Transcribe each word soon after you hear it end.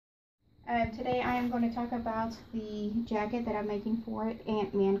Today I am going to talk about the jacket that I'm making for it,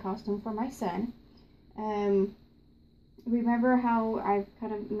 Ant-Man costume for my son. Remember how I've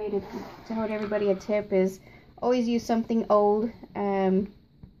kind of made it, told everybody a tip is always use something old,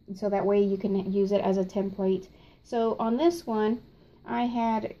 so that way you can use it as a template. So on this one, I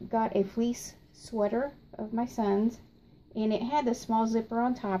had got a fleece sweater of my son's, and it had the small zipper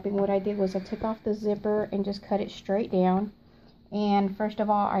on top, and what I did was I took off the zipper and just cut it straight down. And first of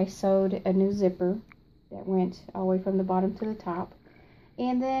all, I sewed a new zipper that went all the way from the bottom to the top.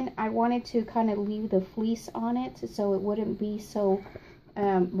 And then I wanted to kind of leave the fleece on it so it wouldn't be so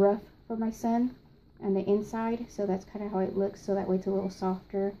rough for my son on the inside. So that's kind of how it looks, so that way it's a little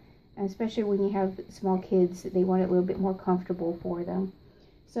softer. And especially when you have small kids, they want it a little bit more comfortable for them.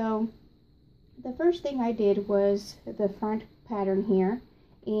 So the first thing I did was the front pattern here.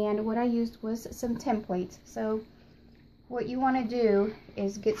 And what I used was some templates. So what you want to do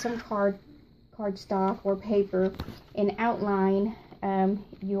is get some cardstock or paper and outline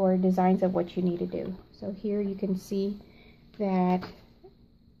your designs of what you need to do. So here you can see that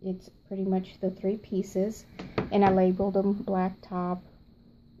it's pretty much the 3 pieces, and I labeled them black top,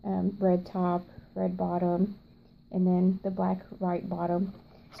 red bottom, and then the black right bottom.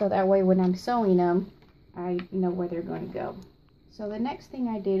 So that way when I'm sewing them, I know where they're going to go. So the next thing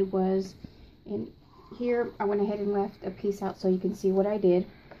I did was, here I went ahead and left a piece out so you can see what I did.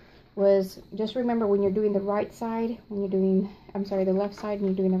 Was just remember, when you're doing the right side, when you're doing, the left side, and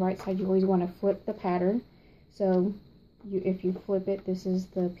you're doing the right side, you always want to flip the pattern. So if you flip it, this is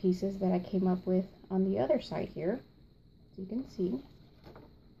the pieces that I came up with on the other side here, so you can see.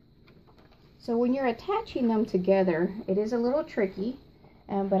 So when you're attaching them together, it is a little tricky,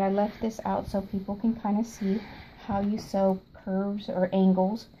 but I left this out so people can kind of see how you sew curves or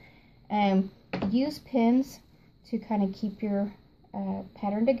angles. Use pins to kind of keep your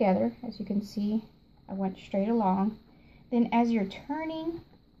pattern together. As you can see, I went straight along. Then as you're turning,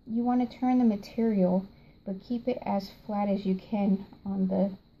 you want to turn the material, but keep it as flat as you can on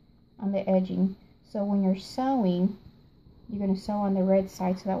the edging. So when you're sewing, you're going to sew on the red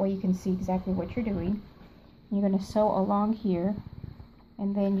side, so that way you can see exactly what you're doing. You're going to sew along here,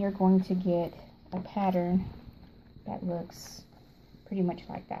 and then you're going to get a pattern that looks pretty much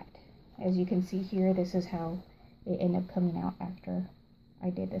like that. As you can see here, this is how it ended up coming out after I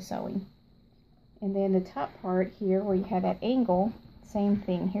did the sewing. And then the top part here, where you have that angle, same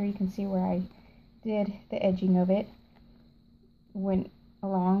thing. Here you can see where I did the edging of it. Went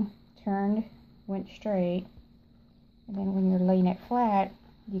along, turned, went straight. And then when you're laying it flat,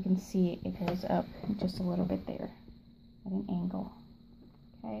 you can see it goes up just a little bit there at an angle.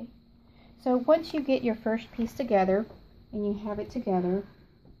 Okay. So once you get your first piece together and you have it together,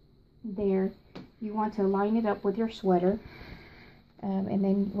 there, you want to line it up with your sweater, and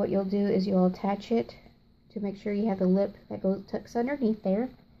then what you'll do is you'll attach it to make sure you have the lip that tucks underneath there,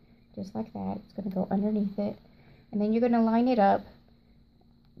 just like that. It's going to go underneath it, and then you're going to line it up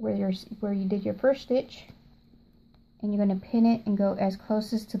where you did your first stitch, and you're going to pin it and go as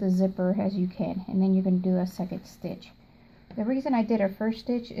closest to the zipper as you can, and then you're going to do a second stitch. The reason I did a first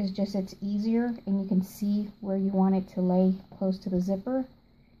stitch is just it's easier, and you can see where you want it to lay close to the zipper.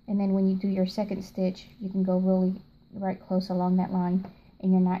 And then when you do your second stitch, you can go really right close along that line,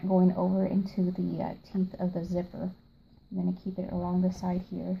 and you're not going over into the teeth of the zipper. I'm going to keep it along the side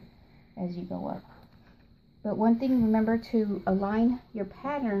here as you go up. But one thing, remember to align your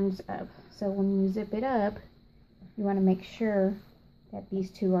patterns up. So when you zip it up, you want to make sure that these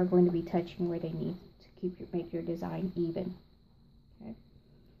two are going to be touching where they need to make your design even. Okay.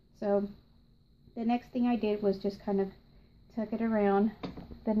 So the next thing I did was just kind of tuck it around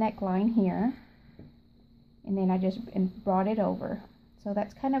the neckline here, and then I just brought it over. So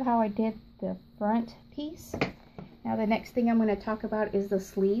that's kind of how I did the front piece. Now the next thing I'm going to talk about is the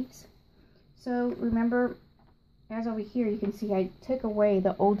sleeves. So remember, as over here you can see I took away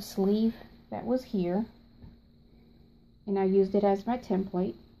the old sleeve that was here, and I used it as my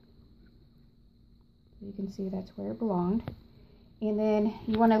template. You can see that's where it belonged. And then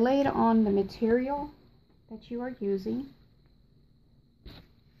you want to lay it on the material that you are using.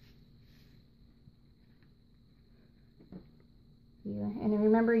 Here. And then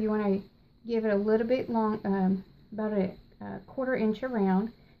remember, you want to give it a little bit long, about a 1/4 inch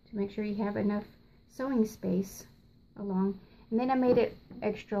around, to make sure you have enough sewing space along. And then I made it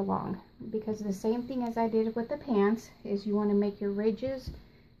extra long, because the same thing as I did with the pants is you want to make your ridges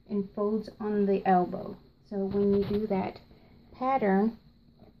and folds on the elbow. So when you do that pattern,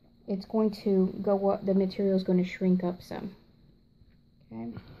 it's going to go up, the material is going to shrink up some.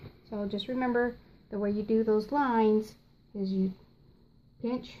 Okay, so just remember, the way you do those lines is you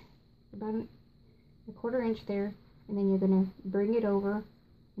pinch about a 1/4 inch there, and then you're going to bring it over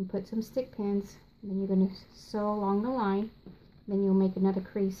and put some stick pins, and then you're going to sew along the line. Then you'll make another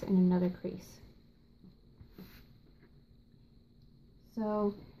crease and another crease.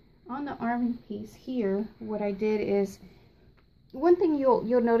 So on the arm piece here, what I did is, one thing you'll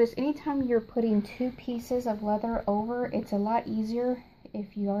notice anytime you're putting 2 pieces of leather over, it's a lot easier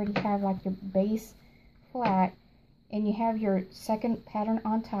if you already have like your base flat and you have your second pattern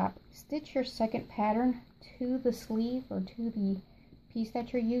on top. Stitch your second pattern to the sleeve or to the piece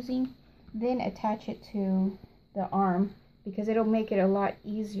that you're using, then attach it to the arm, because it'll make it a lot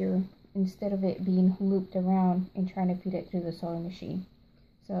easier instead of it being looped around and trying to feed it through the sewing machine.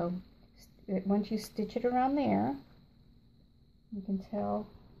 So once you stitch it around there, you can tell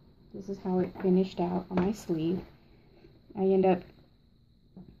this is how it finished out on my sleeve. I end up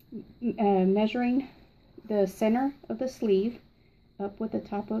measuring the center of the sleeve up with the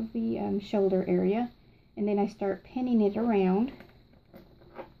top of the shoulder area, and then I start pinning it around.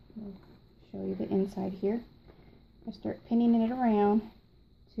 I'll show you the inside here. I start pinning it around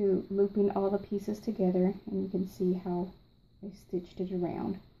to looping all the pieces together, and you can see how I stitched it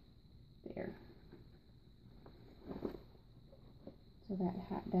around there. So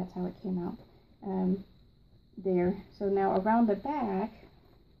that's how it came out there. So now around the back,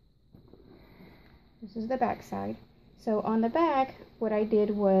 this is the back side. So on the back, what I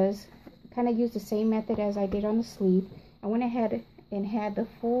did was kind of use the same method as I did on the sleeve. I went ahead and had the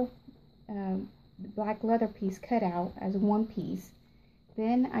full black leather piece cut out as one piece.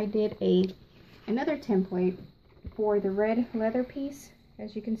 Then I did another template for the red leather piece.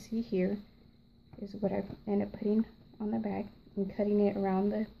 As you can see here is what I ended up putting on the back and cutting it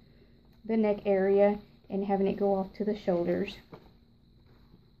around the neck area and having it go off to the shoulders.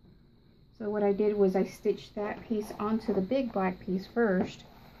 So what I did was I stitched that piece onto the big black piece first,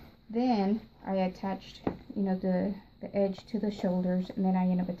 then I attached, you know, the edge to the shoulders, and then I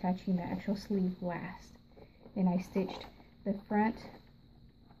ended up attaching the actual sleeve last. Then I stitched the front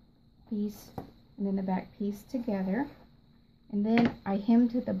piece and then the back piece together, and then I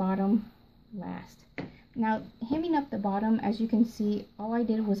hemmed the bottom last. Now, hemming up the bottom, as you can see, all I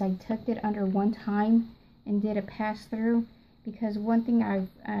did was I tucked it under one time and did a pass through, because one thing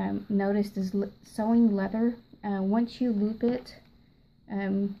I've noticed is sewing leather, once you loop it,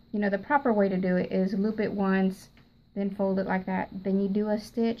 you know, the proper way to do it is loop it once, then fold it like that, then you do a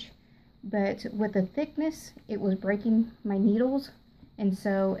stitch. But with the thickness, it was breaking my needles, and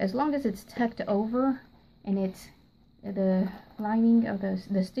so as long as it's tucked over and it's the lining of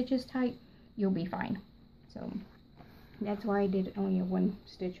the stitches tight, you'll be fine. So that's why I did only a one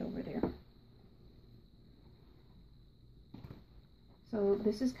stitch over there. So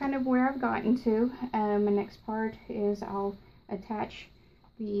this is kind of where I've gotten to. The next part is I'll attach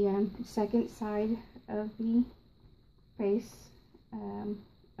the second side of the face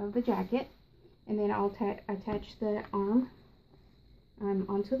of the jacket, and then I'll attach the arm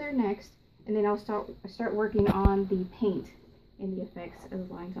onto there next, and then I'll start working on the paint and the effects of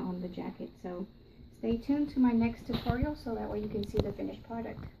the lines on the jacket. So stay tuned to my next tutorial so that way you can see the finished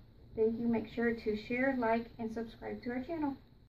product. Thank you. Make sure to share, like, and subscribe to our channel.